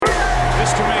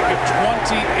This to make it 28-3.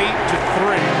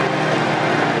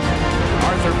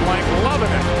 Arthur Blank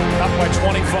loving it. Up by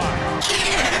 25.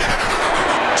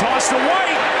 Toss to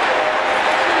White.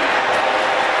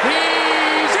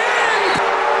 He's in!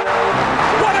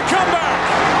 What a comeback!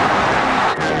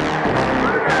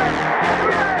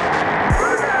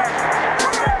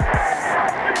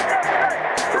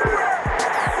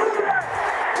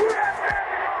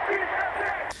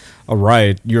 All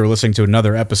right, you're listening to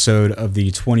another episode of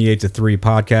the 28-3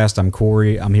 podcast. I'm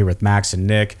Corey. I'm here with Max and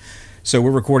Nick. So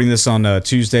we're recording this on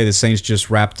Tuesday. The Saints just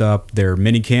wrapped up their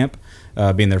minicamp,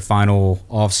 being their final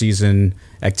offseason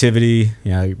activity.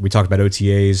 You know, we talked about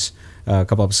OTAs a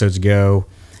couple episodes ago,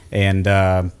 and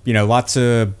a lot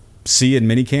to see in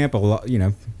minicamp. A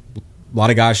lot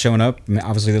of guys showing up. I mean,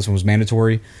 obviously, this one was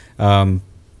mandatory. Bunch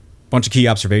of key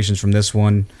observations from this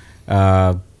one.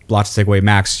 Lots to take away.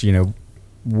 Max,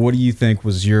 what do you think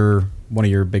was one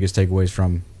of your biggest takeaways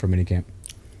from minicamp?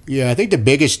 Yeah, I think the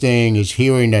biggest thing is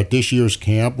hearing that this year's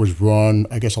camp was run,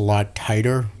 I guess, a lot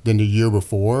tighter than the year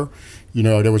before.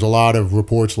 There was a lot of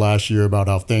reports last year about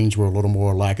how things were a little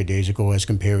more lackadaisical as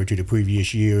compared to the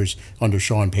previous years under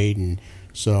Sean Payton.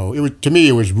 So to me,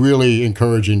 it was really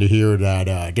encouraging to hear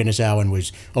that Dennis Allen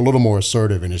was a little more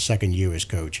assertive in his second year as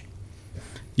coach.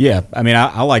 Yeah, I mean,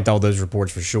 I liked all those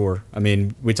reports for sure. I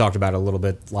mean, we talked about it a little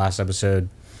bit last episode.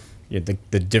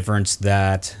 The difference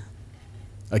that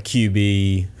a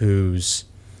QB who's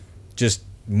just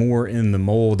more in the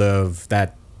mold of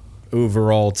that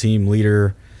overall team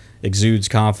leader, exudes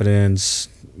confidence,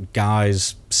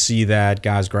 guys see that,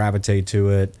 guys gravitate to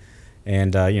it,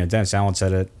 and Dennis Allen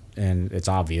said it, and it's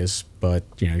obvious, but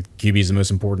QB is the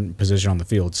most important position on the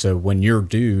field. So when your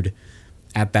dude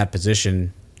at that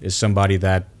position is somebody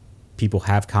that people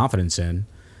have confidence in,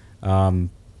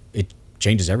 it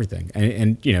changes everything.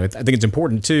 And I think it's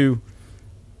important too.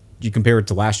 You compare it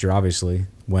to last year, obviously,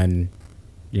 when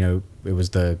it was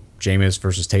the Jameis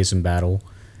versus Taysom battle,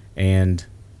 and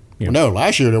no,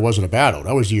 last year there wasn't a battle.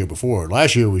 That was the year before.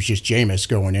 Last year was just Jameis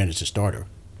going in as a starter.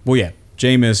 Well, yeah,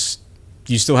 Jameis.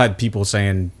 You still had people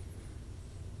saying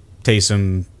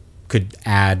Taysom could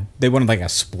add. They wanted like a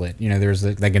split. There's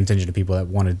that contingent of people that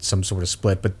wanted some sort of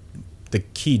split. But the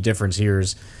key difference here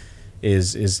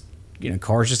is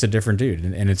Carr's just a different dude,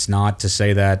 and it's not to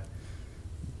say that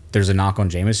there's a knock on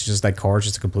Jameis. It's just that Carr's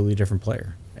just a completely different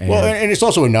player. And it's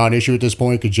also a non-issue at this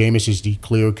point because Jameis is the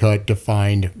clear-cut,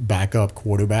 defined backup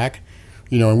quarterback.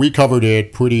 And we covered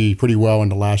it pretty well in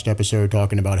the last episode,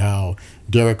 talking about how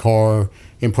Derek Carr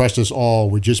impressed us all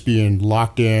with just being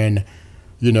locked in,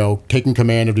 taking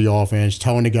command of the offense,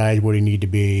 telling the guys where they need to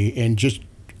be, and just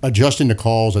adjusting the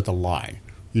calls at the line.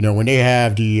 When they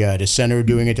have the center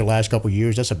doing it the last couple of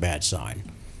years, that's a bad sign.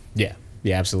 Yeah,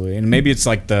 absolutely. And maybe it's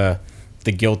like the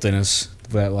guilt in us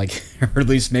that, like, or at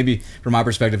least maybe from my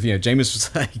perspective, Jameis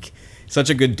was like such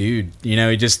a good dude.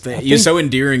 He's so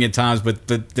endearing at times, but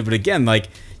again, like,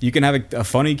 you can have a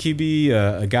funny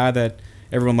QB, a guy that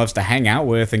everyone loves to hang out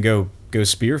with and go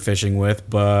spearfishing with,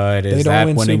 but is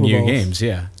that winning you games?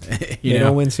 Yeah, they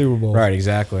don't win Super Bowls. Right,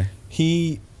 exactly.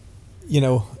 I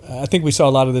think we saw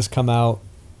a lot of this come out,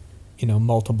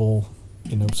 multiple,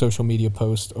 social media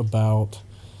posts about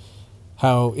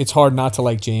how it's hard not to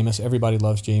like Jameis. Everybody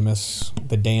loves Jameis.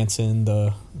 The dancing,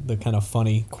 the kind of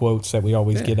funny quotes that we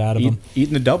always get out of him.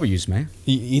 Eating the W's, man.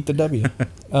 Eat the W.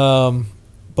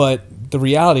 But the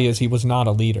reality is he was not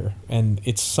a leader. And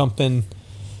it's something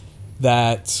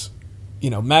that,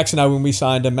 Max and I, when we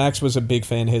signed him, Max was a big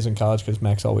fan of his in college because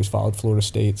Max always followed Florida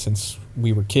State since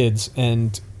we were kids.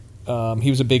 And he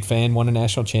was a big fan, won a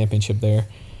national championship there.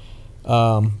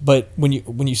 But when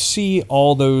you see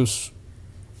all those,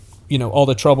 all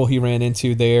the trouble he ran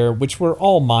into there, which were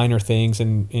all minor things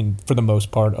and for the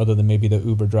most part, other than maybe the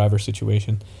Uber driver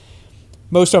situation,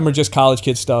 most of them are just college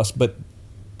kid stuff, but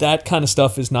that kind of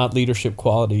stuff is not leadership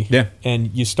quality. Yeah.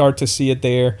 And you start to see it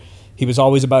there. He was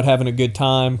always about having a good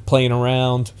time, playing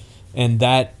around, and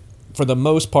that, for the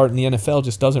most part in the NFL,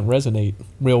 just doesn't resonate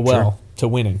real well to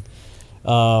winning.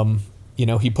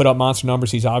 He put up monster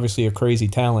numbers. He's obviously a crazy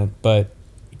talent, but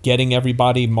getting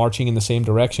everybody marching in the same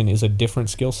direction is a different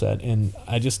skill set, and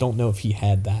I just don't know if he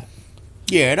had that.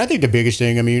 Yeah, and I think the biggest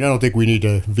thing, I don't think we need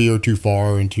to veer too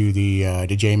far into the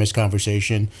Jameis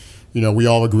conversation. We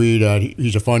all agree that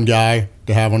he's a fun guy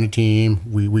to have on the team.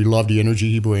 We love the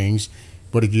energy he brings,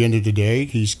 but at the end of the day,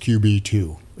 he's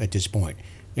QB2 at this point,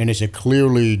 and it's a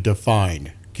clearly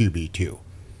defined QB2.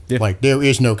 Yeah. Like, there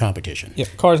is no competition. Yeah,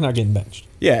 Carr's not getting benched.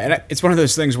 Yeah, and it's one of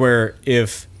those things where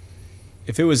if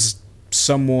it was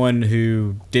someone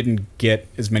who didn't get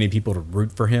as many people to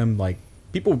root for him, like,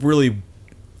 people really,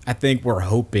 I think, were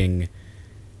hoping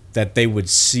that they would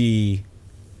see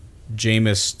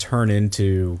Jameis turn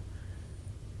into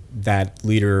that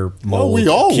leader mold. Well, we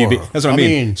all QB. were. That's what I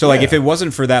mean. So, like, if it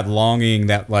wasn't for that longing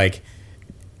that, like,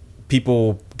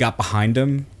 people got behind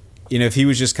him, if he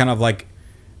was just kind of like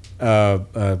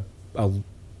a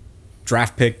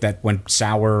draft pick that went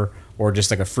sour, or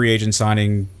just like a free agent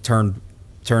signing turned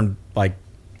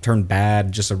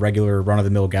bad, just a regular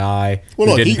run-of-the-mill guy who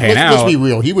didn't pan out. Let's be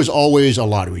real. He was always a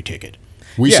lottery ticket.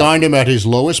 We signed him at his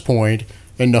lowest point,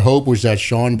 and the hope was that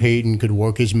Sean Payton could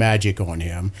work his magic on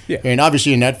him. Yeah. And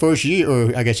obviously in that first year,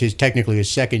 or I guess technically his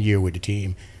second year with the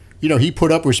team, he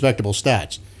put up respectable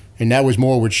stats. And that was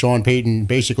more with Sean Payton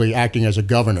basically acting as a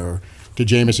governor to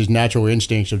Jameis's natural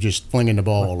instincts of just flinging the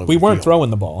ball all over We the weren't field. throwing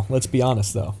the ball, let's be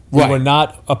honest, though. We were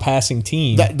not a passing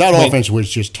team. That offense was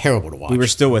just terrible to watch. We were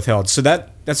still withheld. So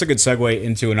that's a good segue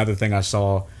into another thing I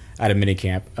saw at a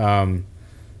minicamp.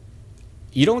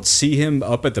 You don't see him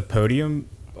up at the podium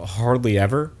hardly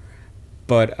ever,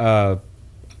 but I'm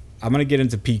going to get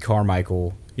into Pete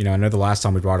Carmichael. I know the last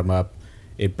time we brought him up,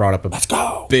 it brought up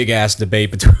a big-ass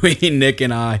debate between Nick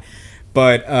and I.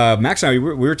 But Max and I,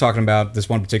 we were talking about this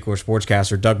one particular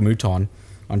sportscaster, Doug Mouton,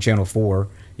 on Channel 4.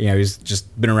 He's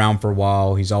just been around for a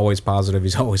while. He's always positive.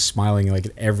 He's always smiling like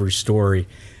at every story.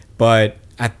 But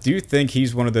I do think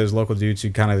he's one of those local dudes who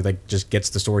kind of like just gets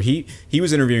the story. He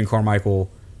was interviewing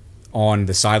Carmichael on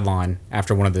the sideline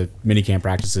after one of the minicamp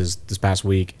practices this past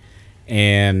week.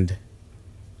 And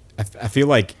I feel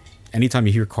like anytime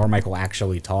you hear Carmichael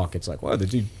actually talk, it's like, well, the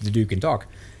dude can talk.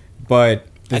 But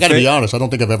I got to be honest, I don't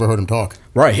think I've ever heard him talk.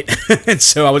 Right. And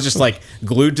so I was just like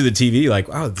glued to the TV like,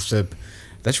 oh,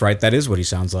 that's right. That is what he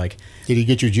sounds like. Did he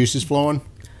get your juices flowing?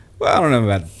 Well, I don't know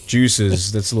about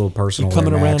juices. That's a little personal.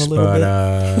 Coming there, around Max, a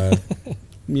little bit.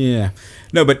 Yeah.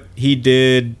 No, but he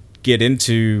did get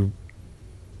into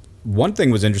one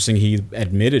thing was interesting. He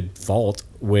admitted fault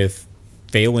with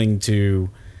failing to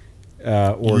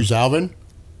Use Alvin?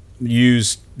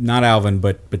 Use not Alvin,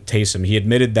 but Taysom. He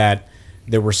admitted that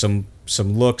there were some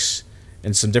looks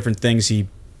and some different things he,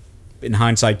 in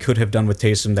hindsight, could have done with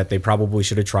Taysom that they probably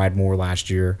should have tried more last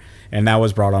year. And that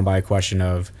was brought on by a question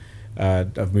of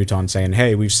Mouton saying,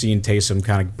 hey, we've seen Taysom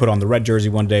kind of put on the red jersey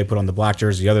one day, put on the black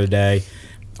jersey the other day.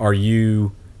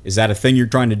 Is that a thing you're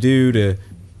trying to do to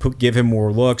give him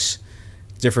more looks,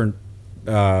 different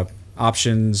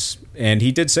options? And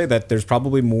he did say that there's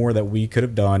probably more that we could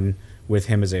have done with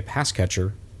him as a pass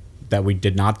catcher that we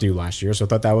did not do last year. So I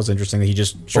thought that was interesting that he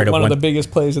just straight up one went. Of the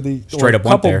biggest plays of the straight up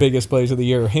went there. biggest plays of the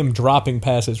year, him dropping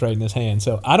passes right in his hand.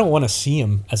 So I don't want to see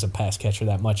him as a pass catcher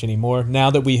that much anymore. Now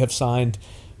that we have signed,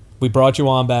 we brought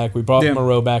Juwan back, we brought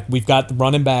Moreau back, we've got the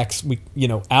running backs.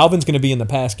 Alvin's going to be in the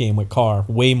pass game with Carr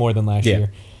way more than last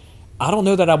year. I don't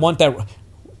know that I want that.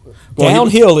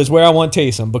 Downhill is where I want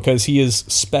Taysom because he is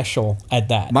special at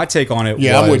that. My take on it was...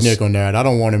 I'm with Nick on that. I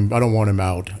don't want him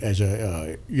out as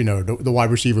a the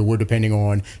wide receiver we're depending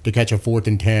on to catch a 4th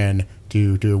and 10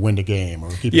 to win the game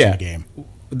or keep us in the game.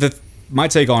 My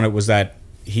take on it was that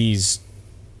he's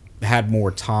had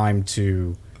more time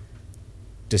to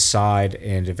decide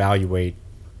and evaluate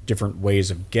different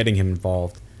ways of getting him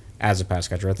involved as a pass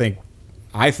catcher.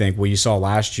 I think what you saw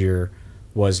last year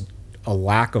was a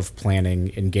lack of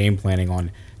planning and game planning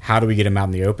on how do we get him out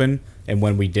in the open. And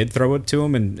when we did throw it to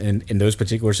him in those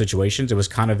particular situations, it was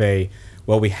kind of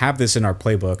we have this in our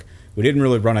playbook. We didn't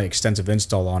really run an extensive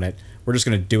install on it. We're just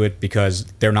going to do it because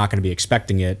they're not going to be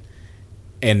expecting it.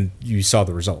 And you saw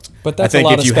the result. But that's a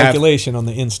lot of speculation on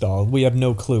the install. We have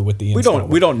no clue what the install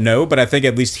We don't know, but I think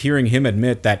at least hearing him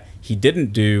admit that he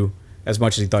didn't do as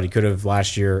much as he thought he could have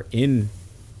last year in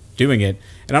doing it.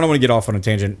 And I don't want to get off on a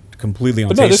tangent completely on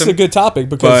Taysom. But no, this is a good topic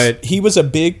because he was a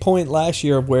big point last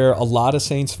year where a lot of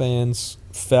Saints fans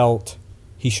felt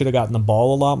he should have gotten the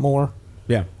ball a lot more.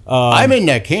 Yeah. I'm in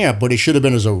that camp, but it should have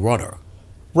been as a runner.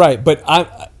 Right, but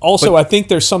I think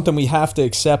there's something we have to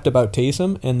accept about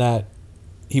Taysom in that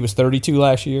he was 32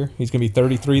 last year. He's going to be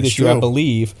 33 this year, I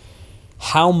believe.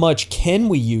 How much can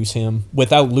we use him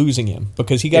without losing him?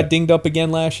 Because he got dinged up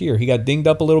again last year. He got dinged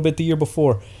up a little bit the year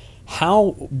before.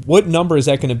 What number is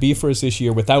that going to be for us this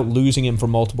year without losing him for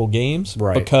multiple games?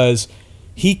 Right. Because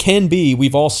he can be,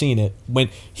 we've all seen it, when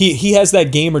he has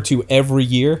that game or two every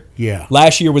year. Yeah.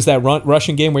 Last year was that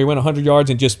rushing game where he went 100 yards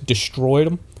and just destroyed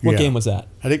them. What game was that?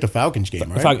 I think the Falcons game,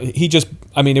 right?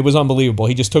 It was unbelievable.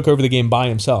 He just took over the game by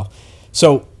himself.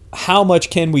 So how much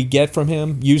can we get from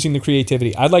him using the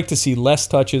creativity? I'd like to see less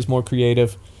touches, more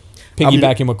creative.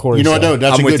 piggybacking what Corey You know what, said. though?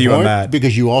 That's I'm a with good you on point that.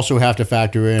 because you also have to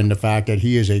factor in the fact that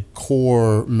he is a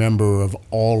core member of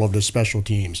all of the special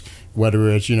teams, whether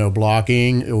it's,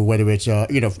 blocking or whether it's,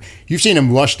 you've seen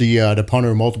him rush the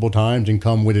punter multiple times and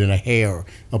come within a hair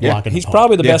of blocking He's the punt.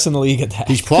 probably the best in the league at that.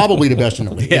 He's probably the best in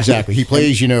the league. Yeah. Exactly. He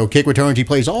plays, kick returns. He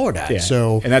plays all of that. Yeah.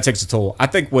 So and that takes a toll. I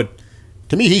think what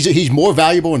to me, he's more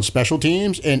valuable in special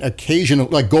teams and occasional,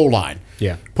 like goal line.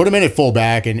 Yeah. Put him in at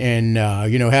fullback and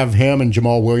have him and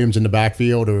Jamal Williams in the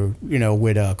backfield or,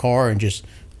 with Carr and just.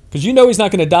 Because he's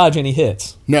not going to dodge any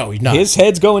hits. No, he's not. His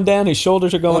head's going down. His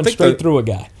shoulders are going straight through a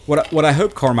guy. What I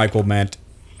hope Carmichael meant,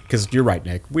 because you're right,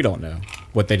 Nick, we don't know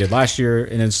what they did last year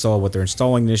and what they're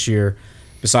installing this year,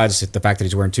 besides the fact that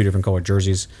he's wearing 2 different colored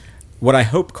jerseys. What I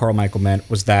hope Carmichael meant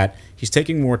was that he's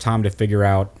taking more time to figure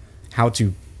out how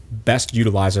to best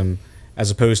utilize him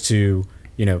as opposed to,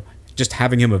 just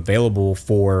having him available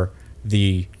for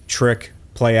the trick,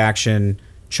 play action,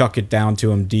 chuck it down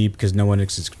to him deep because no one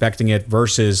is expecting it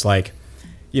versus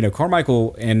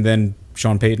Carmichael and then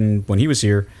Sean Payton, when he was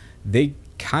here, they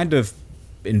kind of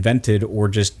invented or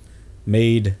just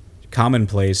made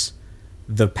commonplace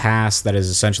the pass that is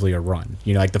essentially a run,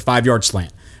 like the 5-yard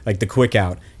slant, like the quick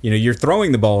out. You're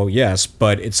throwing the ball, yes,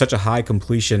 but it's such a high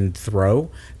completion throw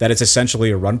that it's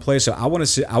essentially a run play. So I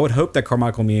would hope that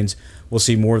Carmichael means we'll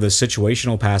see more of the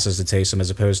situational passes to Taysom as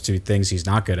opposed to things he's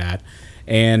not good at.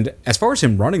 And as far as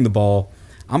him running the ball,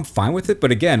 I'm fine with it.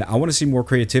 But again, I want to see more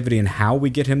creativity in how we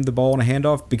get him the ball in a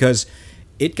handoff because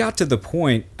it got to the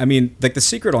point, the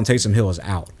secret on Taysom Hill is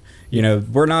out.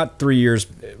 We're not 3 years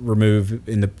removed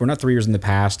we're not 3 years in the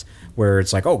past where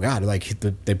it's like, oh God,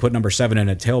 they put number 7 in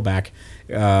a tailback.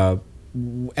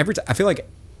 I feel like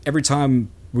every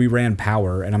time we ran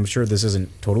power, and I'm sure this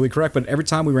isn't totally correct, but every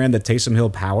time we ran the Taysom Hill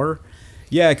power,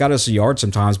 it got us a yard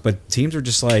sometimes, but teams are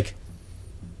just like,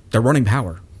 they're running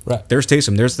power. Right. There's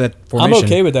Taysom. There's that formation. I'm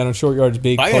okay with that on short yardage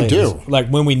big plays. I am too. Like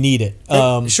when we need it.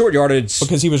 Short yardage.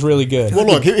 Because he was really good. Well,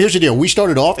 look, here's the deal. We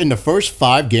started off in the first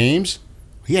 5 games.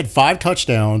 He had 5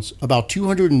 touchdowns, about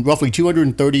roughly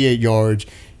 238 yards,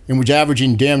 and was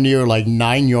averaging damn near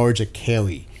 9 yards a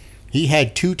carry. He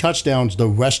had 2 touchdowns the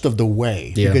rest of the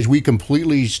way because we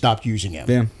completely stopped using him.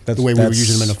 Yeah, the way we were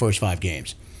using him in the first 5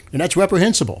 games. And that's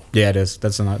reprehensible. Yeah, it is.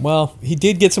 That's not. Well, he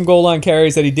did get some goal line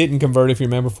carries that he didn't convert, if you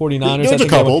remember. 49ers. There was a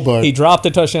couple, but he dropped a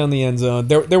touchdown in the end zone.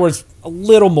 There was a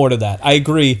little more to that. I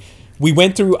agree. We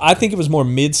went through, I think it was more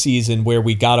mid-season where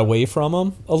we got away from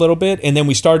him a little bit, and then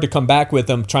we started to come back with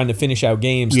him trying to finish out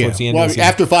games towards the end of the season.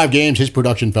 After 5 games, his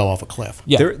production fell off a cliff.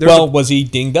 Yeah. Was he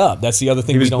dinged up? That's the other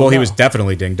thing we don't know. He was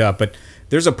definitely dinged up, but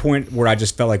there's a point where I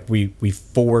just felt like we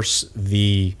force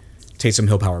the Taysom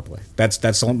Hill power play. That's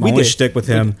my only shtick with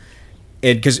him.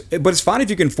 But it's fine if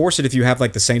you can force it if you have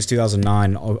the Saints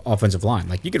 2009 offensive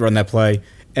line. You could run that play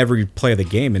every play of the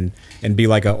game and be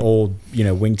like an old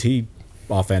wing T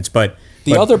offense. But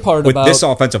the other part with about this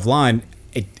offensive line,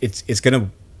 it's going to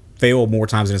fail more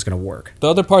times than it's going to work. The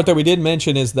other part that we did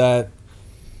mention is that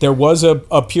there was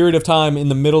a period of time in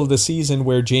the middle of the season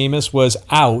where Jameis was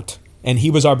out and he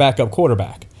was our backup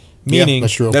quarterback. Meaning,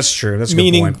 that's true. That's true. That's a good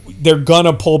point. Meaning they're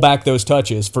gonna pull back those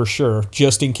touches for sure,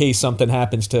 just in case something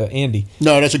happens to Andy.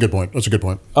 No, that's a good point. That's a good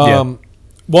point.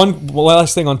 One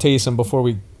last thing on Taysom before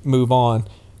we move on.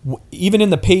 Even in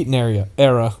the Peyton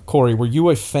era, Corey, were you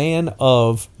a fan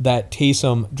of that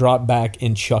Taysom drop back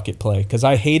and chuck it play? Because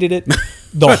I hated it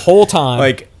the whole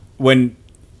time. When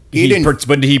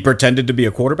he pretended to be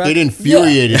a quarterback? It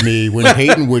infuriated me when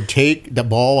Peyton would take the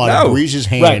ball out of Breeze's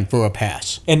hand for a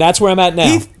pass. And that's where I'm at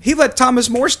now. He let Thomas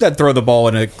Morstead throw the ball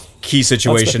in a key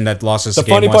situation that lost us the game.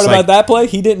 The funny part about that play,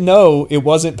 he didn't know it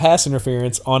wasn't pass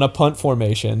interference on a punt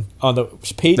formation.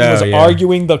 Peyton was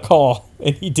arguing the call,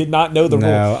 and he did not know the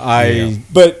rule.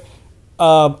 But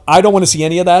I don't want to see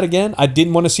any of that again. I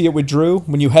didn't want to see it with Drew.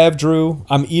 When you have Drew,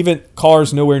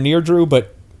 Carr's nowhere near Drew,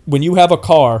 but when you have a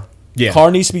Carr,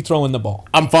 Carr needs to be throwing the ball.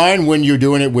 I'm fine when you're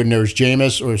doing it when there's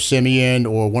Jameis or Simeon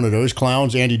or one of those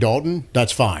clowns, Andy Dalton.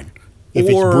 That's fine. If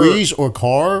it's Breeze or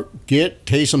Carr, get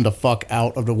Taysom the fuck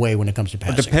out of the way when it comes to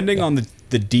passing. Depending on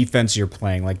the defense you're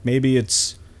playing, maybe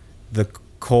it's the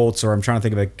Colts, or I'm trying to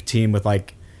think of a team with a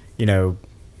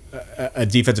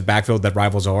defensive backfield that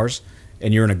rivals ours,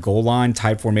 and you're in a goal line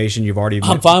type formation.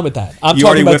 I'm fine with that. I'm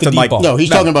talking about the deep ball. No, he's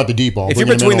talking about the deep ball. If you're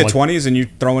between the 20s and you're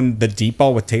throwing the deep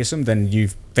ball with Taysom, then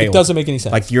you've failed. It doesn't make any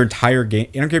sense. Your entire game.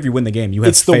 I don't care if you win the game. You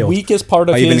have failed. It's the weakest part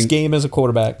of his game as a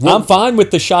quarterback. I'm fine with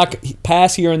the shock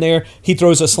pass here and there. He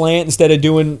throws a slant instead of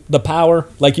doing the power.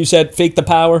 Like you said, fake the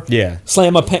power. Yeah.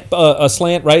 Slam a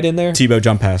slant right in there. Tebow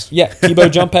jump pass. Yeah,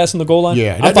 Tebow jump pass in the goal line.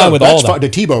 Yeah, I'm fine with all that. The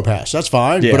Tebow pass, that's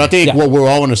fine. Yeah. But I think what we're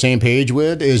all on the same page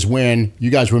with is when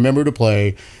you guys remember to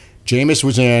play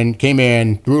Jameis came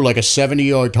in, threw like a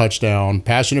 70-yard touchdown,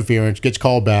 pass interference, gets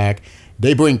called back.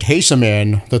 They bring Taysom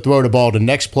in to throw the ball the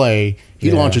next play.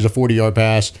 He launches a 40-yard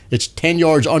pass. It's 10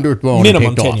 yards underthrown. Minimum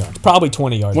and picked 10 off. yards, probably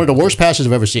 20 yards. One of the worst passes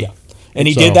I've ever seen. Yeah. And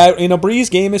he did that in a Breeze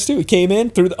game too. He came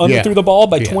in, threw the ball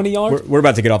by 20 yards. We're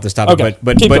about to get off this topic, Okay,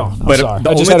 but keep going. I'm sorry. the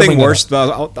I just only had to thing bring worse,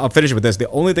 I'll finish it with this. The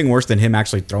only thing worse than him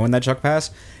actually throwing that chuck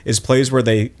pass is plays where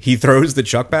he throws the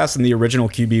chuck pass and the original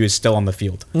QB is still on the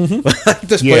field. Mm-hmm.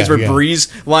 There's plays where Breeze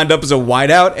lined up as a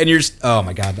wideout and you're oh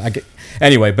my god.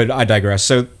 Anyway, but I digress.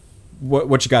 So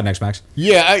what you got next, Max?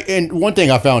 Yeah, and one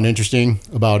thing I found interesting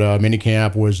about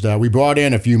minicamp was that we brought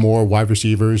in a few more wide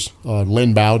receivers,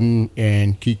 Lynn Bowden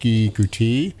and Kiki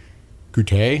Kute,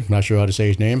 not sure how to say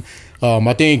his name.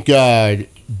 I think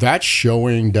that's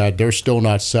showing that they're still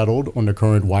not settled on the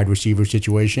current wide receiver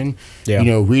situation. Yeah.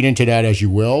 Read into that as you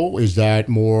will. Is that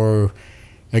more,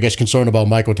 I guess, concerned about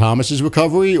Michael Thomas's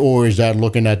recovery, or is that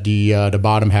looking at the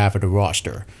bottom half of the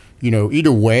roster?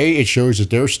 Either way, it shows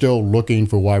that they're still looking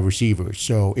for wide receivers.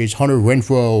 So is Hunter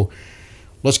Renfrow?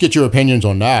 Let's get your opinions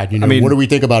on that. What do we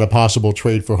think about a possible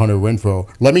trade for Hunter Renfrow?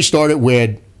 Let me start it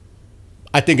with,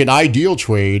 I think, an ideal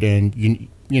trade, and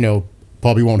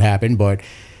probably won't happen, but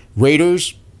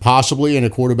Raiders possibly in a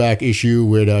quarterback issue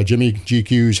with Jimmy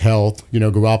GQ's health.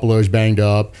 Garoppolo's banged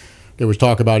up. There was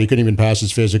talk about he couldn't even pass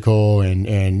his physical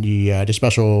and the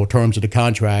special terms of the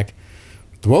contract.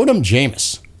 Throw them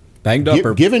Jameis. Banged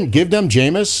up give them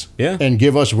Jameis, and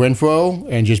give us Renfrow,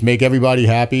 and just make everybody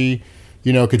happy.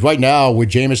 Because right now with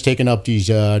Jameis taking up these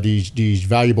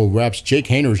valuable reps, Jake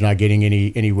Hayner's not getting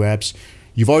any reps.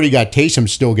 You've already got Taysom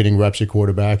still getting reps at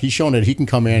quarterback. He's shown that he can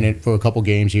come in for a couple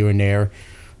games here and there,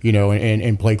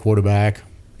 and play quarterback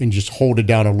and just hold it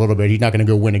down a little bit. He's not going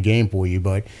to go win a game for you,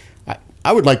 but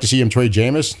I would like to see him trade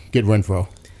Jameis, get Renfrow.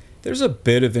 There's a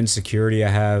bit of insecurity I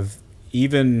have,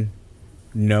 even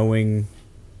knowing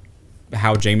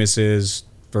how Jameis is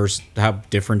versus how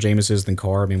different Jameis is than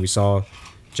Carr. I mean, we saw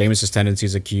Jameis'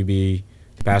 tendencies at QB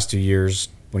the past 2 years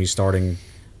when he's starting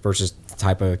versus the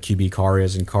type of QB Carr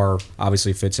is, and Carr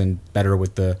obviously fits in better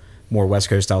with the more West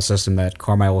Coast style system that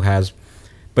Carmichael has.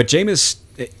 But Jameis,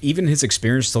 even his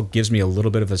experience still gives me a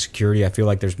little bit of a security. I feel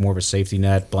like there's more of a safety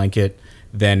net blanket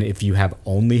than if you have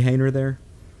only Hayner there.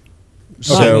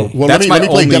 So that's my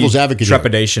only devil's advocate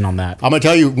trepidation on that. I'm going to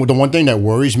tell you, the one thing that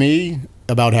worries me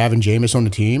about having Jameis on the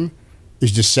team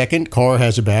is the second Carr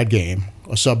has a bad game,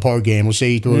 a subpar game. Let's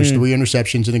say he throws 3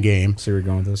 interceptions in a game. See where you're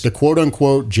going with this. The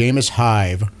quote-unquote Jameis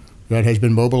hive that has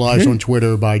been mobilized on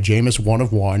Twitter by Jameis 1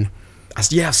 of 1.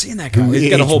 Yeah, I've seen that guy. He's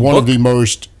got a whole one book. Of the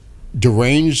most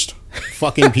deranged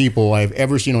fucking people I've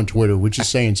ever seen on Twitter, which is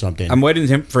saying something. I'm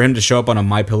waiting for him to show up on a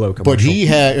MyPillow commercial. But he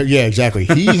had, exactly.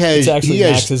 He has. It's actually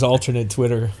Max's alternate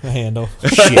Twitter handle.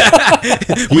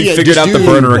 We figured out the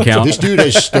burner account. This dude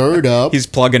has stirred up. He's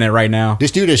plugging it right now.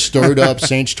 This dude has stirred up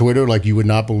Saints Twitter like you would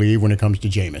not believe when it comes to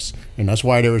Jameis. And that's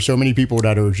why there are so many people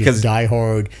that are just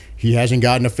diehard. He hasn't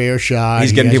gotten a fair shot.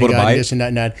 He's getting people to bite. This and that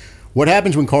and that. What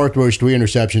happens when Carr throws 3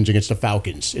 interceptions against the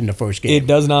Falcons in the first game? It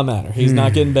does not matter. He's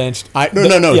not getting benched.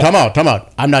 No. Yeah. Time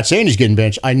out. I'm not saying he's getting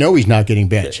benched. I know he's not getting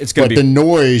benched. The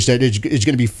noise that is going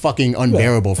to be fucking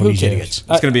unbearable from these idiots.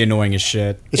 It's going to be annoying as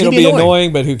shit. It'll be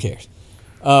annoying, but who cares?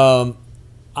 I'm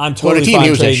totally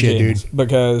fine trading Jameis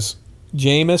because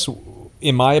Jameis,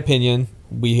 in my opinion,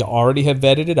 we already have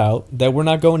vetted it out that we're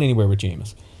not going anywhere with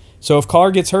Jameis. So if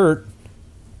Carr gets hurt,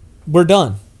 we're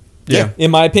done. Yeah.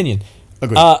 In my opinion.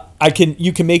 Agreed.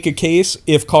 You can make a case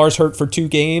if Carr's hurt for 2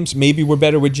 games, maybe we're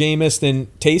better with Jameis than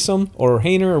Taysom or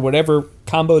Hayner or whatever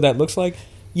combo that looks like.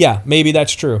 Yeah, maybe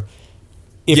that's true.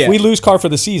 If we lose Carr for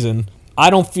the season,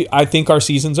 I think our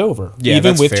season's over. Yeah,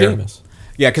 even with fair. Jameis.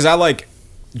 Yeah, because I like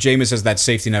Jameis as that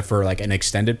safety net for like an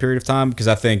extended period of time because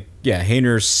I think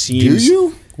Hayner seems. Do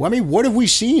you? Well, I mean, what have we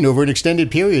seen over an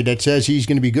extended period that says he's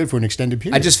going to be good for an extended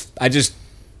period? I just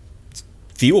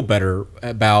feel better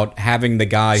about having the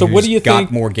guy who's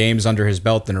got more games under his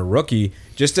belt than a rookie,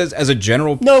 just as a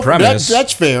general premise.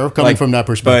 That's fair coming from that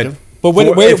perspective.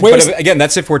 But again,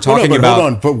 that's if we're talking about.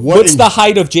 Hold on, but what's the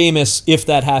height of Jameis if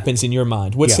that happens in your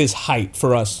mind? What's his height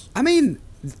for us? I mean,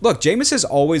 look, Jameis has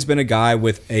always been a guy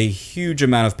with a huge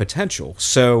amount of potential.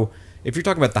 So if you're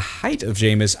talking about the height of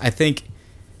Jameis, I think.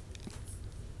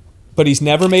 But he's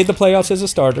never made the playoffs as a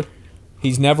starter.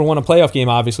 He's never won a playoff game,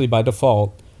 obviously, by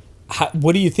default.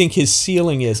 What do you think his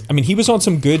ceiling is? I mean, he was on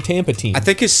some good Tampa teams. I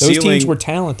think those teams were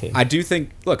talented. I do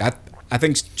think. Look, I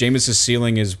think Jameis'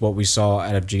 ceiling is what we saw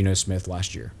out of Geno Smith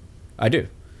last year. I do.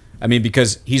 I mean,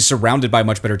 because he's surrounded by a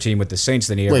much better team with the Saints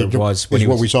than he ever was.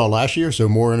 What we saw last year? So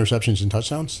more interceptions and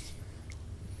touchdowns,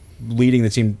 leading the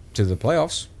team to the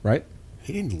playoffs, right?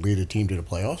 He didn't lead a team to the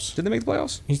playoffs. Did they make the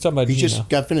playoffs? He's talking about He Geno. just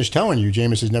got finished telling you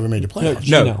Jameis has never made the playoffs.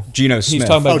 No, Geno Smith. He's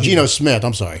talking about Geno Smith.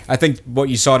 I'm sorry. I think what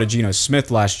you saw to Geno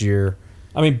Smith last year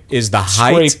I mean, is the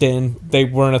height. Scraped in. They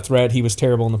weren't a threat. He was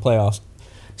terrible in the playoffs.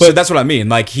 So that's what I mean.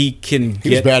 Like, he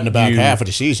was bad in the back half of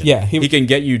the season. Yeah. He can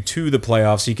get you to the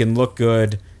playoffs. He can look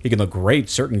good. He can look great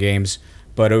certain games.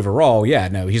 But overall,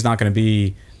 no, he's not going to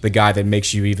be the guy that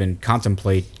makes you even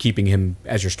contemplate keeping him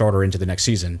as your starter into the next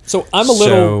season. So I'm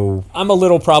a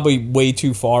little probably way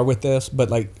too far with this, but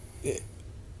like,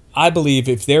 I believe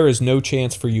if there is no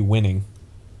chance for you winning,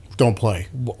 don't play.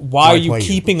 Why are you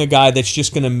keeping a guy that's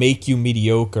just going to make you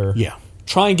mediocre? Yeah.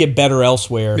 Try and get better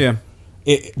elsewhere. Yeah.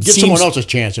 Give someone else a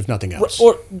chance, if nothing else.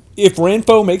 Or if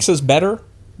Renfro makes us better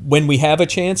when we have a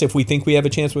chance, if we think we have a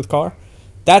chance with Carr,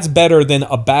 that's better than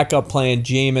a backup playing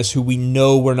Jameis who we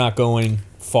know we're not going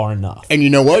far enough. And you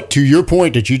know what? To your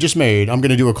point that you just made, I'm going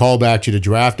to do a callback to the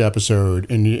draft episode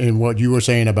and what you were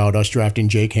saying about us drafting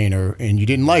Jake Haener, and you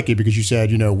didn't like it because you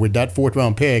said, with that 4th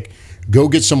round pick, go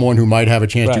get someone who might have a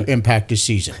chance to impact this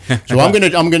season. So I'm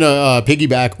gonna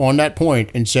piggyback on that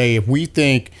point and say if we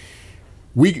think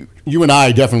you and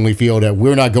I definitely feel that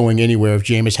we're not going anywhere if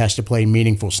Jameis has to play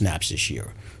meaningful snaps this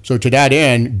year. So to that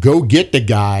end, go get the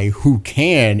guy who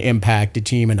can impact the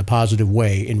team in a positive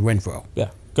way in Renfro. Yeah.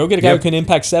 Go get a guy who can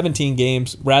impact 17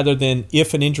 games rather than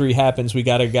if an injury happens, we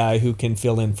got a guy who can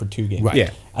fill in for 2 games. Right.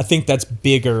 Yeah. I think that's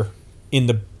bigger in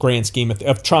the grand scheme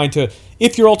of trying to,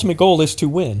 if your ultimate goal is to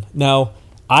win. Now,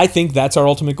 I think that's our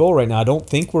ultimate goal right now. I don't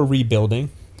think we're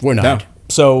rebuilding. We're not. No.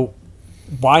 So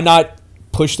why not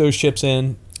push those chips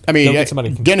in? I mean,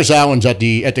 Dennis Allen's at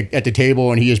the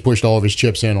table, and he has pushed all of his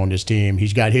chips in on this team.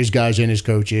 He's got his guys in, his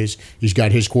coaches. He's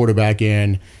got his quarterback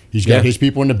in. He's got his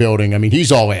people in the building. I mean,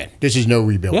 he's all in. This is no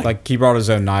rebuild. Yeah. Like, he brought his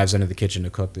own knives into the kitchen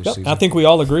to cook this season. I think we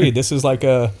all agree. This is like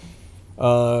the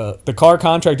Carr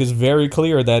contract is very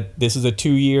clear that this is a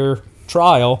 2-year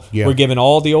trial. Yeah. We're giving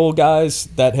all the old guys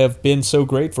that have been so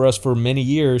great for us for many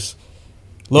years.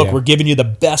 Look, we're giving you the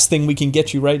best thing we can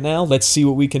get you right now. Let's see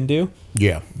what we can do.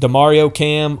 Yeah. DeMario,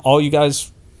 Cam, all you guys,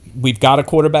 we've got a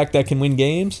quarterback that can win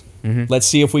games. Mm-hmm. Let's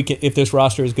see if this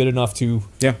roster is good enough to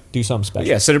do something special.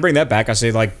 Yeah, so to bring that back, I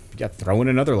say, throw in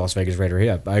another Las Vegas Raider.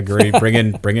 Yeah, I agree. Bring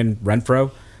in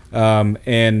Renfro.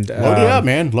 And load it up,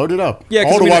 man. Load it up. Yeah,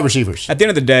 all the wide receivers. At the end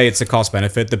of the day, it's a cost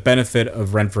benefit. The benefit of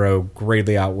Renfro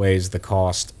greatly outweighs the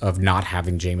cost of not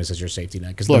having Jameis as your safety net.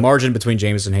 Because the margin between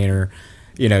Jameis and Haener,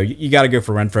 you got to go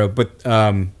for Renfro. But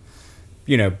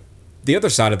the other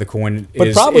side of the coin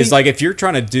is like if you're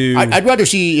trying to do. I'd rather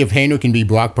see if Haener can be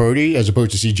Brock Purdy as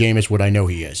opposed to see Jameis what I know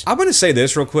he is. I'm going to say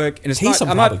this real quick, and it's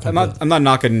I'm not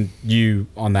knocking you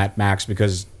on that, Max,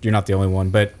 because you're not the only one,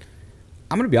 but.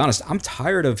 I'm going to be honest. I'm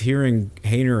tired of hearing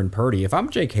Haener and Purdy. If I'm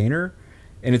Jake Haener,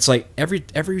 and it's like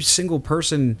every single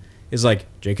person is like,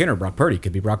 Jake Haener, Brock Purdy,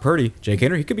 could be Brock Purdy. Jake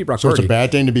Haener, he could be Brock Purdy. So it's a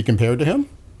bad thing to be compared to him?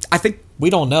 I think... We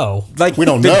don't know. Like, we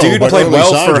don't the know, dude played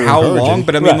well for how long,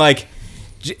 but I mean, right.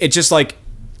 It's just like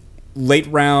late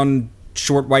round,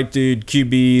 short white dude,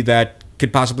 QB that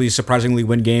could possibly surprisingly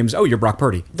win games. Oh, you're Brock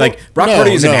Purdy. Brock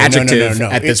Purdy is an adjective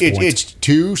at this point. It's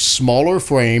 2 smaller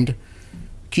framed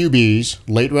QBs,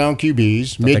 late round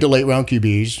QBs, mid to late round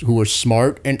QBs who are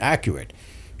smart and accurate.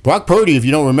 Brock Purdy, if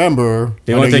you don't remember,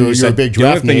 the only thing you're a big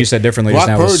draft thing you said differently. Brock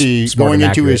Purdy going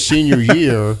into his senior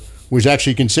year was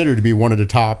actually considered to be one of the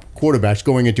top quarterbacks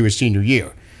going into his senior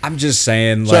year. I'm just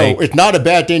saying, so it's not a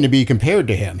bad thing to be compared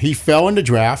to him. He fell in the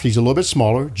draft. He's a little bit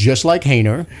smaller, just like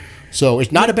Haener. So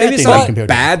it's not a bad thing to be compared to him.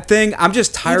 Bad thing. I'm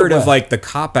just tired of the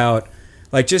cop out.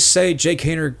 Just say Jake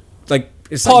Haener.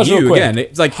 It's Pause like you real quick. again.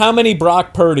 It's like how many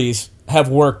Brock Purdys have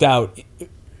worked out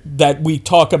that we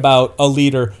talk about a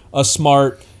leader, a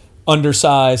smart,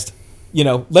 undersized.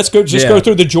 Let's go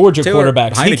through the Georgia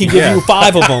quarterbacks. Heineke, he can give you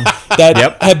 5 of them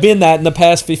that have been that in the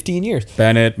past 15 years.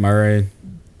 Bennett, Murray.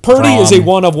 Purdy is a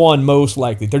one of one most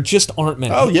likely. There just aren't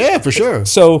many. Oh yeah, for sure.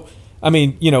 So I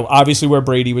mean, obviously where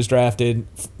Brady was drafted,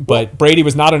 but Brady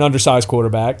was not an undersized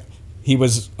quarterback. He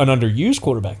was an underused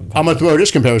quarterback. I'm going to throw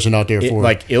this comparison out there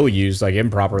for ill-used,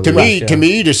 improperly. To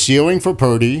me, the ceiling for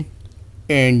Purdy,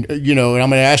 and and I'm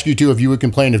going to ask you too if you would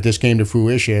complain if this came to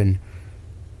fruition,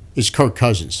 is Kirk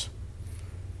Cousins.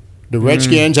 The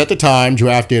Redskins at the time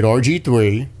drafted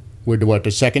RG3 with the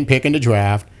 2nd pick in the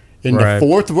draft. In the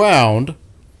 4th round,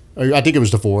 I think it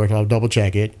was the 4th. I'll double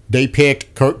check it. They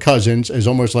picked Kirk Cousins as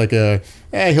almost like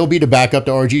he'll be the backup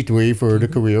to RG3 for the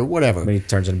career, whatever. He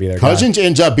turns into be their Cousins guy.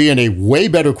 ends up being a way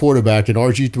better quarterback than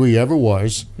RG3 ever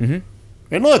was. Mm-hmm.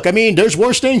 And look, I mean, there's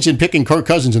worse things than picking Kirk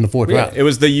Cousins in the 4th round. It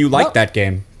was the that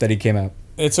game that he came out.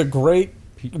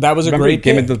 That was a great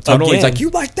game in the tunnel. Again, He's like, you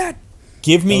like that?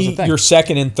 Give That was me the thing. your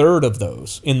second and third of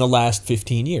those in the last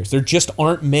 15 years. There just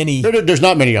aren't many. There's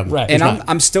not many of them. Right. And There's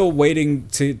I'm still waiting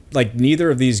to, like, neither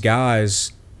of these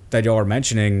guys that y'all are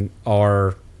mentioning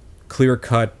are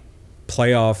clear-cut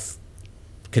playoff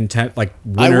content, like I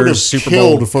would have winners, Super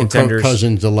Bowl killed for contenders. Kirk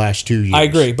Cousins the last 2 years. I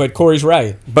agree, but Corey's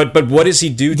right. But what does he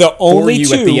do The for only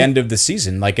you at two- the end of the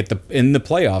season, like in the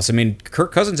playoffs? I mean,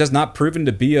 Kirk Cousins has not proven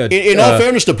to be a In all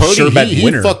fairness to Purdy, sure bet he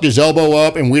winner. fucked his elbow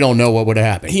up, and we don't know what would have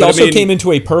happened. He But I also mean- came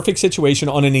into a perfect situation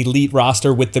on an elite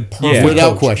roster with the perfect Yeah. Without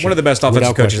coach. question. One of the best offensive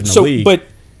Without coaches in the question. So, league. but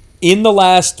in the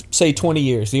last, say, 20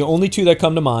 years, the only two that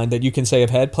come to mind that you can say have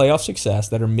had playoff success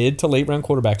that are mid to late round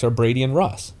quarterbacks are Brady and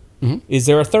Russ. Mm-hmm. Is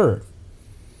there a third?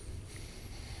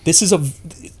 This is a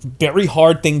very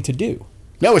hard thing to do.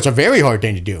 No, it's a very hard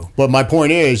thing to do. But my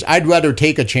point is, I'd rather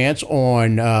take a chance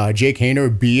on Jake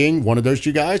Haener being one of those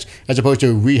two guys as opposed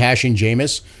to rehashing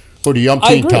Jameis for the I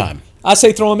umpteenth agree. time. I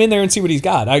say throw him in there and see what he's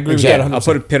got. I agree Exactly. with that 100%.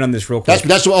 I'll put a pin on this real quick.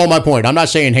 That's all my point. I'm not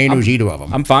saying Haener's either of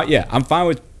them. I'm fine. Yeah, I'm fine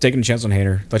with taking a chance on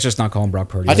Haener. Let's just not call him Brock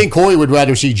Purdy. I think Corey would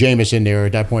rather see Jameis in there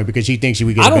at that point because he thinks he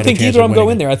would get. I a don't better think chance either of them go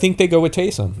winning in there. I think they go with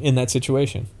Taysom in that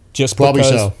situation. Just Probably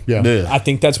because so. Yeah. Ugh. I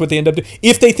think that's what they end up doing.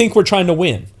 If they think we're trying to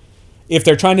win. If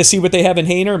they're trying to see what they have in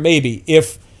Haener, maybe.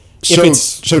 If it's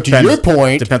So to Depends- your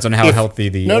point, depends on how healthy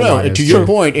the no. O-line is. To your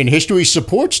point, and history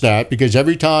supports that because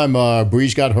every time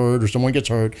Breeze got hurt or someone gets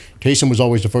hurt, Taysom was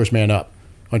always the first man up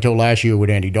until last year with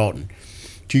Andy Dalton.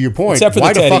 To your point, except for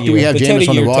why the the Teddy fuck do we year. have The Teddy Jameis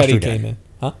on the year, roster Teddy then? came in.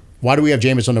 Huh? Why do we have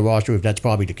Jameis on the roster if that's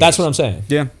probably the case? That's what I'm saying.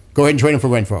 Yeah. Go ahead and trade him for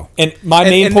Renfro. And my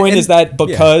main and- point and- is that yeah.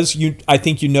 because I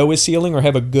think you know his ceiling or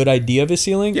have a good idea of his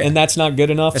ceiling, Yeah. and that's not good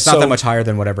enough. It's not that much higher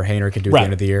than whatever Haener could do at Right. the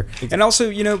end of the year. And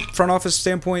also, front office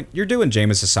standpoint, you're doing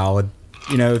Jameis a solid.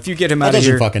 If you get him That out of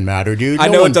doesn't here, fucking matter, dude. I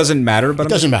No know one- it doesn't matter, but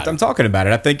doesn't matter. I'm talking about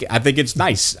it. I think it's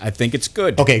nice. I think it's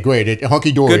good. Okay, great.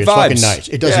 Hunky dory. Good It's vibes. fucking nice.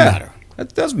 It doesn't Yeah, matter.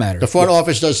 It does matter. The front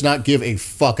office does not give a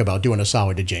fuck about doing a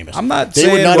solid to Jameis. I'm not They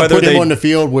would saying not have whether put him they- on the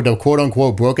field with a quote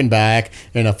unquote broken back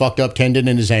and a fucked up tendon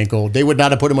in his ankle. They would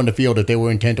not have put him on the field if they were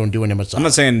intent on doing him a solid. I'm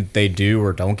not saying they do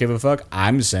or don't give a fuck.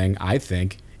 I'm saying I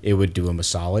think it would do him a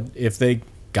solid if they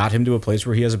got him to a place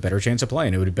where he has a better chance of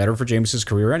playing. It would be better for Jameis's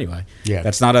career anyway. Yeah.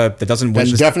 That doesn't win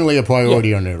That's this. definitely a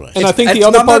priority on their list. And I think the It's-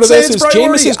 other I'm part not of this saying is it's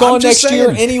priority. Jameis is I'm gone just next year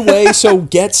saying. anyway, so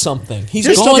get something. He's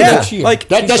Just gone yeah, next year. like,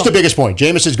 That's the gone. biggest point.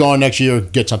 Jameis is gone next year.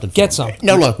 Get something. for Get him. something.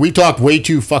 Now look, we talked way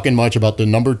too fucking much about the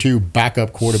number 2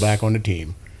 backup quarterback on the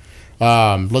team.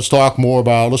 Let's talk more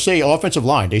about, let's say, offensive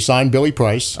line. They signed Billy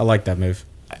Price. I like that move.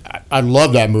 I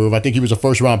love that move. I think he was a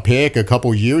first-round pick a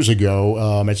couple years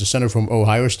ago as a center from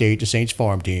Ohio State, the Saints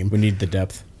farm team. We need the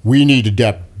depth. We need the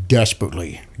depth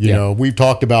desperately. You Yeah. know, we've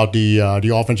talked about the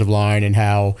offensive line and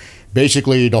how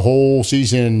basically the whole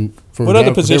season for What them, other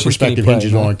their positions can he perspective play,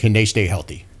 hinges man? on can they stay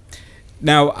healthy.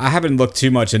 Now, I haven't looked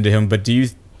too much into him, but do you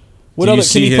What do you other? Can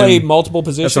see he him- play multiple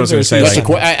positions? That's what I was or gonna is say, he That's like- a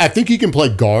the center? I think he can play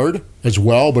guard as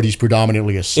well, but he's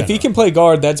predominantly a center. If he can play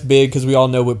guard, that's big because we all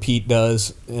know what Pete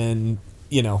does, and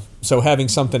so having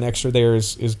something extra there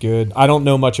is good. I don't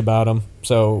know much about him,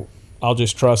 so I'll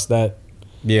just trust that.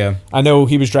 Yeah. I know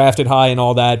he was drafted high and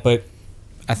all that, but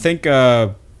I think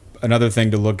another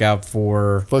thing to look out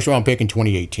for. First-round pick in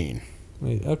 2018.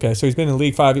 okay, so he's been in the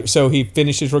league 5 years. So he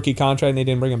finished his rookie contract and they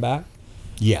didn't bring him back.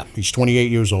 Yeah, he's 28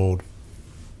 years old.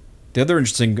 The other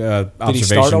interesting observation Did he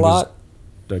start a lot?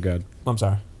 Was, good. I'm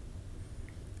sorry.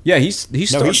 Yeah, he No,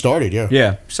 started. he started, yeah.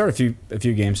 Yeah, started a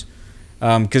few games.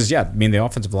 Because the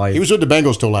offensive line. He was with the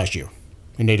Bengals till last year,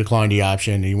 and they declined the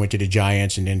option. And he went to the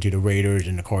Giants and then to the Raiders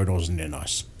and the Cardinals and then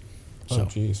us. Oh,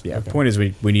 jeez. Yeah. Okay. Point is,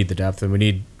 we need the depth, and we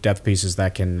need depth pieces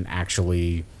that can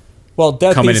actually. Well,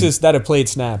 depth come in pieces that have played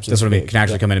snaps. That's is what I mean. big. Can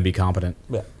actually Yeah. come in and be competent.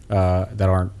 Yeah. That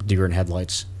aren't deer in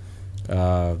headlights.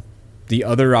 The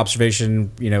other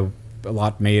observation, a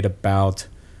lot made about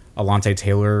Alontae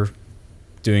Taylor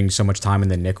doing so much time in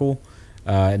the nickel,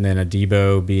 and then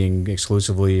Adebo being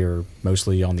exclusively or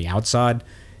mostly on the outside.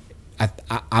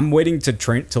 I'm waiting to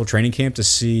till training camp to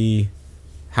see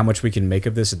how much we can make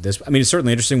of this. I mean, it's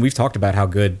certainly interesting. We've talked about how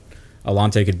good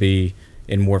Alontae could be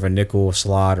in more of a nickel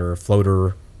slot or a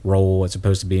floater role as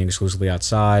opposed to being exclusively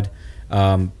outside.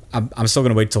 I'm still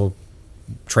going to wait till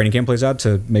training camp plays out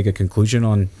to make a conclusion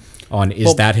on is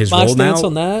Well, that his my role now? stance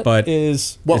on that but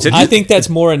is, It's I interesting. think that's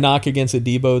more a knock against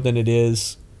Adebo than it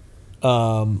is.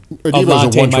 Adebo's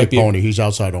Alontae a one-trick might be- pony. He's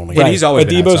outside only. Yeah, he's always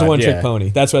been Adebo's outside, a one-trick yeah. pony.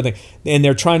 That's what I think. And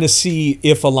they're trying to see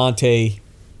if Alontae,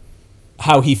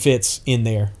 how he fits in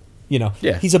there.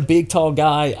 Yeah. He's a big, tall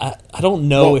guy. I don't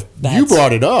know Well, if that's... you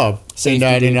brought it up Safety in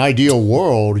that in dude. an ideal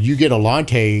world, you get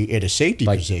Alontae at a safety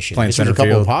Like position. playing This was a center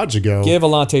couple field. of pods ago. Give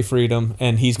Alontae freedom,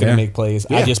 and he's going to Yeah. make plays.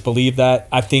 Yeah. I just believe that.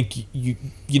 I think,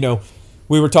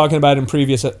 we were talking about in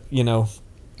previous,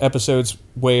 episodes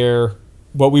where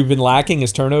what we've been lacking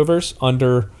is turnovers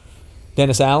under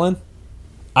Dennis Allen.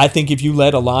 I think if you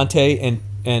let Alante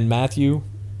and Matthew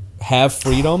have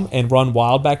freedom and run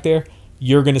wild back there,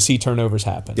 you're going to see turnovers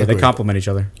happen. Yeah, they complement each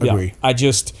other. Agree.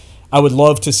 Yeah, I would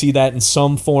love to see that in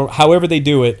some form. However they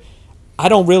do it, I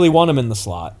don't really want him in the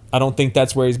slot. I don't think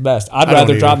that's where he's best. I'd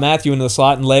rather drop Matthew into the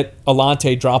slot and let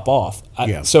Alante drop off.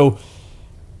 So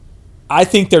I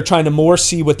think they're trying to more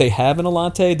see what they have in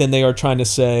Alante than they are trying to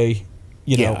say,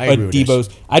 Debo's.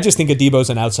 I just think Debo's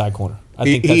an outside corner. I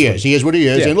think he is. He is what he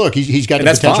is. Yeah. And look, he's got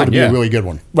the potential to be a really good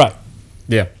one. Right.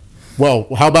 Yeah. Well,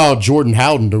 how about Jordan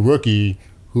Howden, the rookie,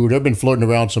 who they've been floating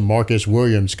around some Marcus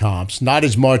Williams comps? Not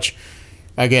as much,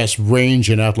 I guess, range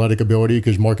and athletic ability,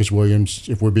 because Marcus Williams,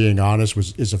 if we're being honest,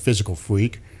 is a physical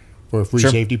freak for a free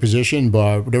safety position.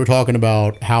 But they were talking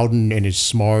about Howden and his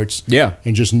smarts,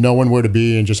 and just knowing where to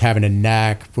be and just having a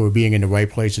knack for being in the right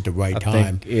place at the right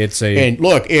time. And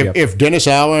look, if Dennis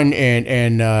Allen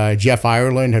and Jeff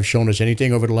Ireland have shown us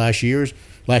anything over the last few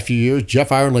years,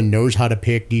 Jeff Ireland knows how to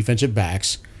pick defensive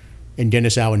backs, and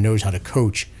Dennis Allen knows how to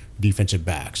coach defensive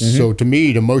backs. Mm-hmm. So to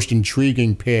me, the most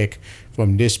intriguing pick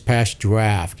from this past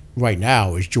draft right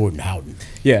now is Jordan Howden.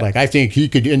 Yeah, I think he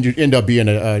could end up being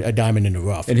a diamond in the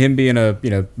rough. And him being a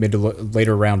mid to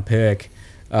later round pick,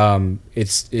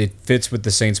 it fits with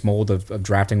the Saints mold of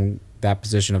drafting that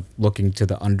position of looking to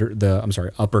the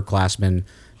upperclassmen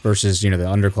versus the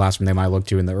underclassmen they might look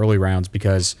to in the early rounds,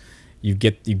 because you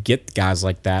get guys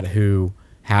like that who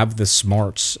have the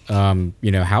smarts.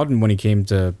 Howden, when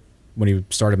he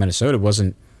started Minnesota,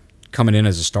 wasn't coming in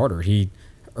as a starter. He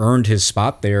earned his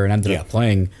spot there and ended up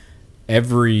playing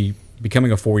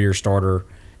becoming a 4-year starter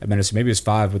at Minnesota. Maybe it was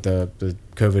 5 with the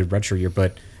COVID redshirt year,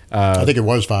 but I think it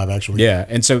was 5 actually. Yeah,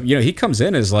 and so he comes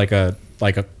in as like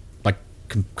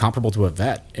comparable to a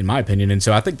vet, in my opinion, and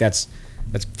so I think that's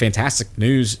fantastic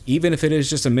news. Even if it is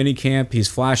just a mini camp, he's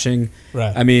flashing.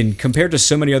 Right. I mean, compared to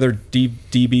so many other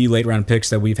DB late round picks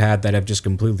that we've had that have just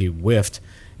completely whiffed,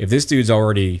 if this dude's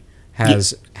already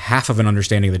has half of an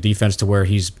understanding of the defense to where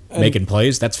he's making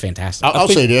plays, that's fantastic. I'll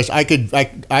say this: I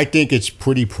think it's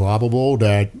pretty probable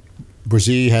that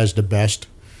Brzee has the best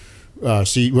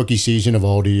rookie season of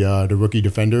all the rookie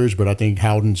defenders, but I think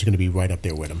Howden's going to be right up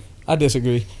there with him. I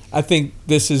disagree. I think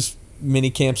this is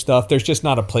minicamp stuff. There's just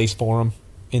not a place for him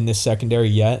in this secondary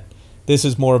yet. This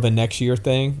is more of a next year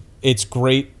thing. It's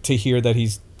great to hear that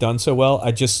he's done so well.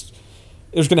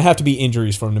 There's going to have to be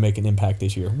injuries for him to make an impact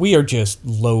this year. We are just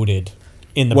loaded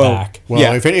in the back.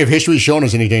 Well, if history's shown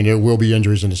us anything, there will be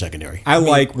injuries in the secondary.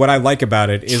 What I like about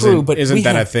it isn't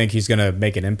that I think he's going to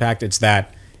make an impact. It's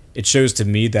that it shows to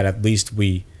me that at least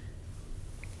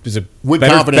there's a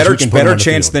better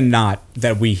chance than not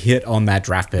that we hit on that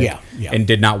draft pick and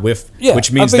did not whiff. Yeah,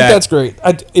 which means I think that's great.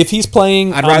 If he's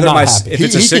playing, I'm not happy. If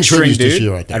it's a 6-string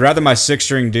dude, I'd rather my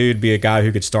 6-string dude be a guy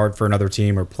who could start for another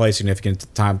team or play significant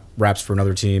time reps for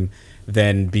another team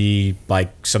than be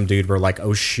like some dude where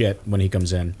oh shit when he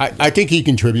comes in. I think he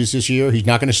contributes this year. He's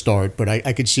not going to start, but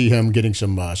I could see him getting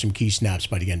some key snaps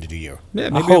by the end of the year.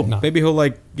 Yeah, I hope not. Maybe he'll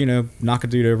knock a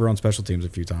dude over on special teams a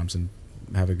few times and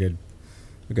have a good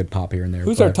pop here and there.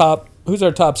 Who's our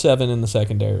top 7 in the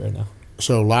secondary right now?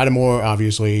 So Lattimore,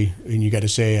 obviously, and you got to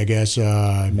say, I guess,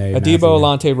 Adebo,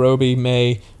 Alante, Roby,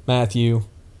 May, Matthew.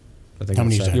 How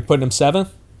many is that? You're putting him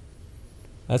 7th?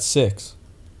 That's 6.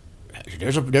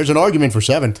 There's an argument for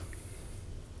 7th.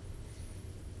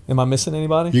 Am I missing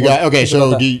anybody?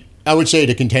 I would say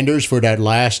the contenders for that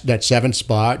 7th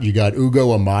spot, you got Ugo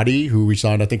Amadi, who we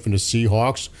signed, I think, from the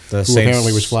Seahawks, who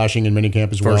apparently was flashing in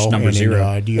minicamp as well. First number 0.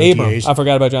 Abram. I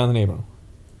forgot about Jonathan Abram.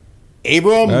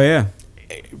 Abram? Oh, yeah.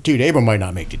 Dude, Abram might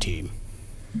not make the team.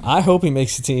 I hope he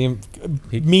makes the team,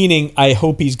 meaning I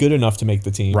hope he's good enough to make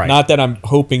the team. Right. Not that I'm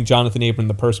hoping Jonathan Abram,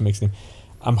 the person, makes the team.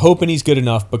 I'm hoping he's good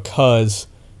enough because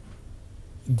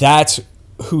that's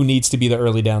who needs to be the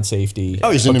early down safety.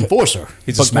 Oh, he's an enforcer.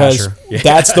 He's a smasher. Yeah.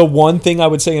 That's the one thing I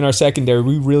would say in our secondary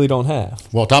we really don't have.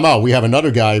 Well, time out. We have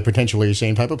another guy, potentially the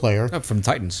same type of player. Oh, from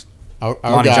Titans. Our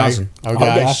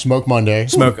guy, Smoke Monday.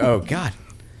 Smoke, oh, God.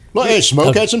 Well, hey,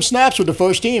 Smoke had some snaps with the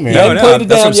first team, man. No,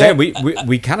 that's what I'm saying.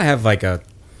 We kind of have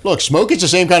Look, Smoke is the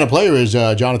same kind of player as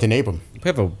Jonathan Abram. We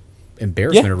have an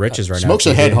embarrassment of riches right now. Smoke's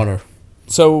a headhunter.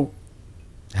 So...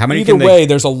 How many? Either way,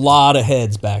 there's a lot of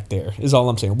heads back there. Is all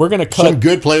I'm saying. We're going to cut. Some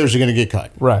good players are going to get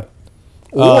cut, right?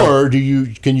 Or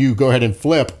can you go ahead and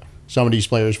flip some of these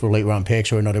players for late round picks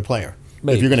or another player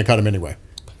if you're going to cut them anyway?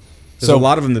 There's a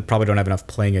lot of them that probably don't have enough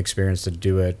playing experience to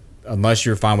do it, unless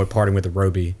you're fine with parting with a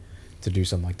Roby to do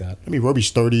something like that. I mean, Roby's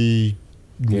 30.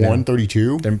 31,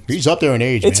 32. He's up there in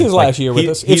age. It's man. his last year with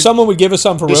us. If he's- someone would give us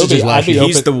something for This is his Roby, last I'd be year. open.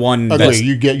 He's the one. Agree. That's,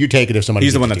 You take it if somebody.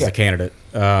 he's the one gets that's it. the candidate.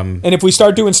 And if we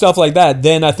start doing stuff like that,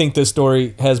 then I think this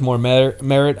story has more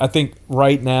merit. I think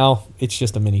right now it's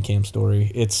just a minicamp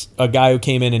story. It's a guy who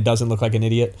came in and doesn't look like an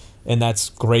idiot, and that's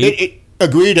great.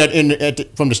 Agreed that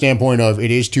from the standpoint of it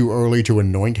is too early to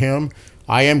anoint him.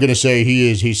 I am going to say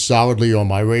he's solidly on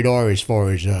my radar as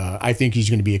far as I think he's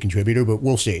going to be a contributor, but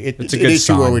we'll see. It's a it good is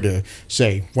sign. too early to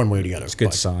say one way or the other. It's a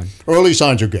good sign. Early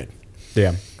signs are good.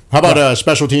 Yeah. How about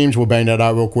special teams? We'll bang that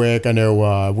out real quick. I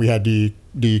know we had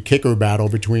the kicker battle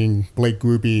between Blake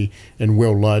Grupe and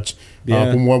Will Lutz.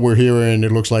 Yeah. From what we're hearing,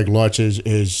 it looks like Lutz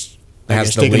is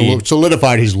Has the lead.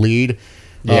 solidified his lead.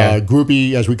 Yeah.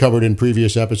 Grupe, as we covered in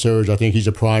previous episodes, I think he's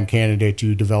a prime candidate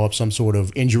to develop some sort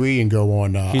of injury and go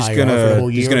on He's IR for the whole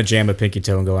year. he's gonna jam a pinky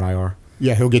toe and go on IR.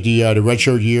 Yeah, he'll get the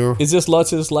redshirt year. Is this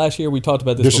Lutz's last year? We talked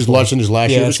about this. This is before. Lutz in his last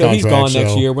year of his so he's contract, gone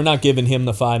next so- year. We're not giving him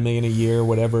the $5 million a year,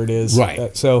 whatever it is.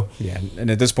 Right. So Yeah,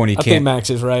 and at this point he I think can't. Max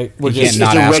is right. We're He just can't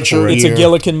not it's a ask red shirt for it. it's a year.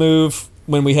 Gillikin move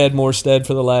when we had Morstead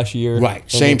for the last year. Right.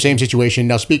 And Same situation.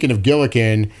 Now, speaking of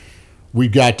Gillikin,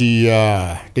 we've got the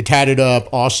tatted up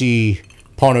Aussie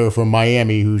punter from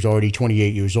Miami who's already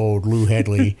 28 years old, Lou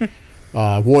Headley.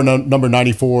 Wore number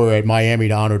 94 at Miami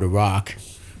to honor The Rock.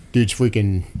 Dude's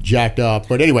freaking jacked up.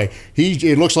 But anyway,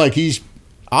 it looks like he's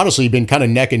honestly been kind of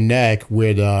neck and neck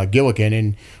with Gillikin.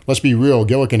 And let's be real,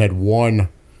 Gillikin had one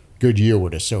good year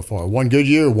with us so far. One good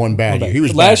year, one bad year. He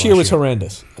was last bad year was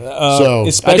horrendous. So I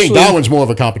especially think that one's more of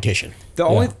a competition. The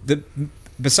only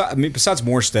besides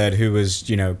Morstead, who was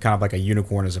kind of like a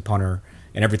unicorn as a punter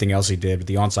and everything else he did, with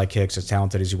the onside kicks, as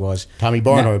talented as he was. Tommy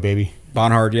Barnhart, baby.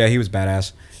 Barnhart, yeah, he was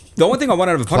badass. The only thing I want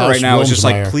out of a punter Klaus right now is just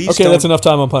like, Wilmsmeyer. please Okay, don't. that's enough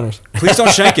time on punters. Please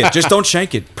don't shank it. Just don't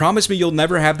shank it. Promise me you'll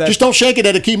never have that. Just don't shake it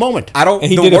at a key moment. I don't. And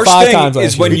he The did it worst 5 thing times last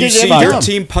is when year. He you did it see every your time.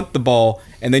 team punt the ball,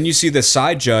 and then you see the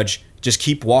side judge just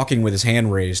keep walking with his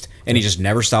hand raised, and he just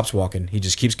never stops walking. He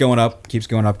just keeps going up, keeps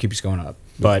going up, keeps going up.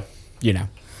 But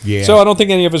Yeah. So I don't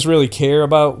think any of us really care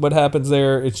about what happens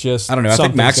there. It's just I don't know. I think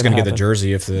something's Max is going to get the happen.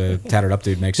 jersey if the tattered up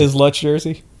dude makes His it. Lutz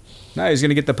jersey. No, he's going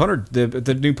to get the punter.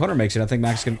 The new punter makes it. I think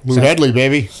Max is going Lou to. Headley,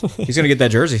 baby. He's going to get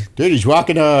that jersey. Dude, he's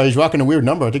rocking a weird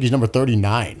number. I think he's number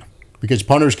 39. Because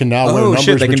punters can now wear Oh numbers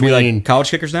shit! They can be between like college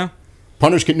kickers now.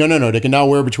 punters can no. They can now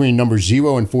wear between number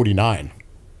 0 and 49.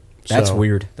 That's So,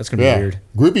 weird. That's going to Yeah. be weird.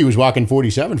 Groupie was rocking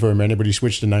 47 for a minute, but he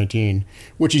switched to 19,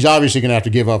 which he's obviously going to have to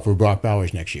give up for Brock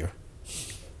Bowers next year.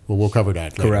 Well, we'll cover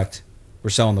that later. Correct. We're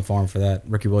selling the farm for that.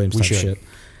 Ricky Williams We type should. shit.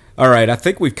 All right. I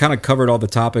think we've kind of covered all the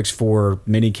topics for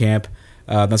minicamp.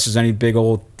 Unless there's any big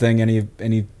old thing,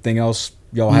 anything else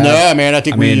y'all have? No, man, I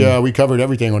think mean, we covered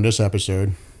everything on this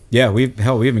episode. Yeah, we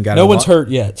even got No one's hurt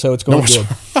yet, so it's going good.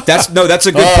 That's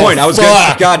a good Oh, point. I was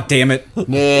fuck. God damn it.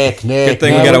 Nick. Good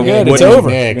thing No, we got we're a good. It's wooden- over.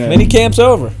 Nick. Mini camp's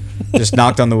over. Just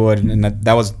knocked on the wood, and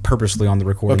that was purposely on the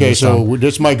recording. Okay, this so time.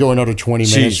 this might go another 20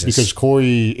 minutes Jesus. because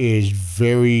Corey is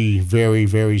very, very,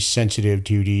 very sensitive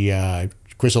to the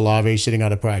Chris Olave sitting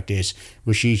out of practice,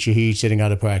 Rashid Shaheed sitting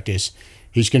out of practice.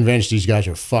 He's convinced these guys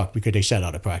are fucked because they sat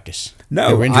out of practice.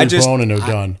 No, they're I injury just- prone and they're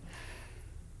done.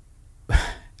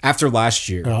 after last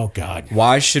year, Oh God,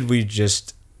 why should we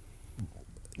just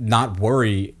not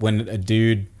worry when a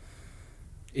dude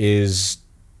is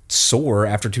sore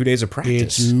after 2 days of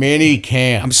practice? it's mini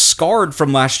camp. I'm scarred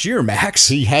from last year, Max.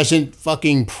 He hasn't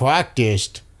fucking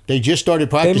practiced. They just started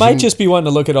They practicing. might just be wanting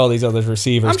to look at all these other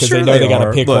receivers I'm because sure they know they got to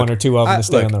are. pick Look, one or two of them to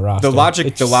stay on the roster.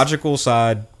 The logical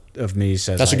side of me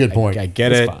says That's a good point. I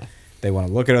get It's it. fine. They want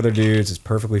to look at other dudes. It's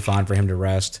perfectly fine for him to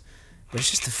rest. But it's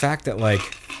just the fact that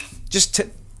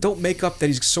don't make up that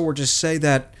he's sore. Just say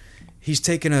that he's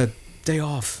taking a day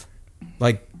off.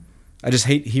 Like, I just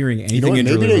hate hearing anything You know what?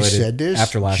 injury Maybe they related said this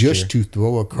after last just year. to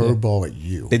throw a curveball at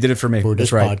you. They did it for me. For this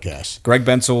That's right. podcast. Greg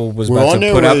Bensel was We're about on to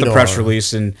their put out the press radar.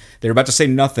 release, and they were about to say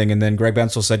nothing. And then Greg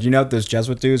Bensel said, those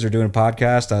Jesuit dudes are doing a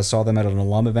podcast. I saw them at an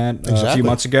alum event a Exactly. few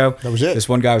months ago. That was it. This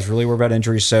one guy was really worried about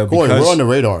injuries. So Corey, because, we're on the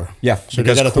radar. yeah, So they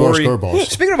because got to throw us Corey- curveballs.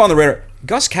 Speaking of on the radar,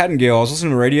 Gus Cattengale, I was listening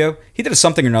to the radio. He did a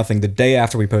Something or Nothing the day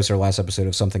after we posted our last episode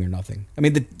of Something or Nothing. I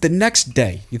mean, the next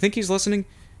day. You think he's listening?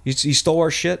 He stole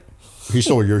our shit? He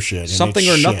stole your shit. and Something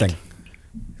it's or shit. Nothing.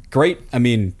 Great. I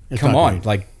mean, It's come not on. great.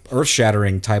 Like,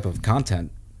 earth-shattering type of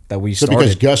content that we So started.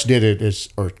 because Gus did it, it's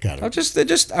earth got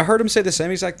it. I heard him say the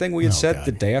same exact thing we had said God.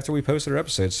 the day after we posted our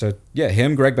episode. So, yeah,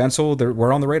 him, Greg Bensel,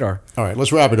 we're on the radar. All right,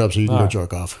 let's wrap it up so you can All go right.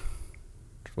 jerk off.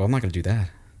 Well, I'm not going to do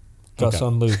that. Gus Okay.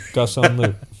 on loop. Gus on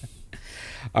loop.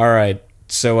 All right.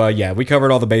 So, we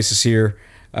covered all the bases here.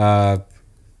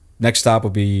 Next stop will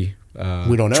be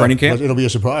We don't know. training camp. It'll be a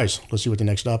surprise. Let's see what the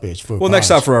next stop is. Well, next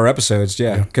stop for our episodes,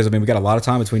 yeah. Because, we got a lot of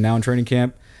time between now and training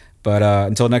camp. But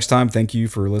until next time, thank you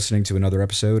for listening to another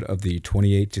episode of the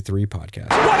 28-3 podcast.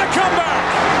 What a comeback!